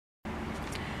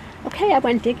Okay, I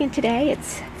went digging today.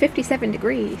 It's 57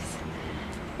 degrees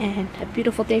and a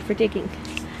beautiful day for digging.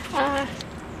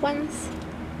 One's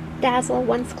Dazzle,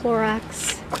 one's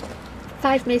Clorox,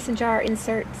 5 mason jar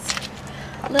inserts,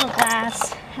 a little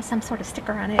glass, has some sort of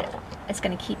sticker on it. It's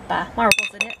going to keep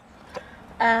marbles in it.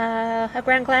 A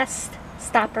ground glass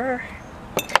stopper.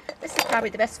 This is probably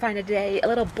the best find of the day. A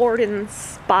little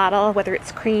Borden's bottle, whether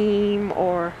it's cream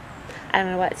or I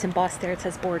don't know what, it's embossed there. It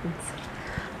says Borden's.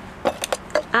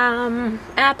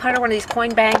 I put on one of these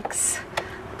coin banks.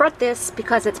 I brought this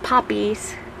because it's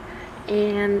poppies,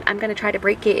 and I'm going to try to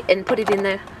break it and put it in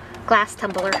the glass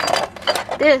tumbler.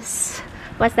 This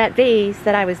was that vase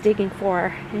that I was digging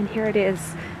for, and here it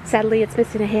is. Sadly, it's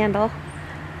missing a handle.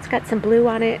 It's got some blue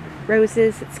on it,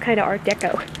 roses. It's kind of Art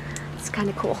Deco. It's kind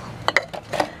of cool.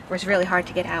 It was really hard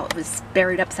to get out. It was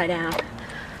buried upside down.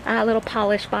 A little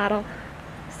polish bottle.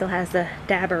 Still has the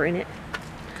dabber in it.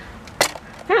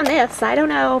 Found this. I don't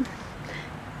know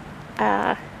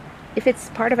if it's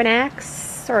part of an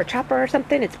axe or a chopper or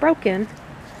something. It's broken,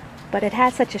 but it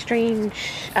has such a strange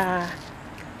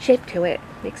shape to it.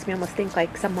 Makes me almost think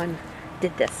like someone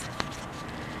did this.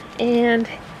 And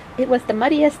it was the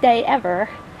muddiest day ever.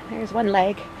 There's one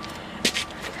leg,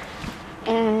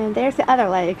 and there's the other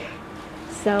leg.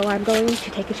 So I'm going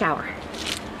to take a shower.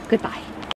 Goodbye.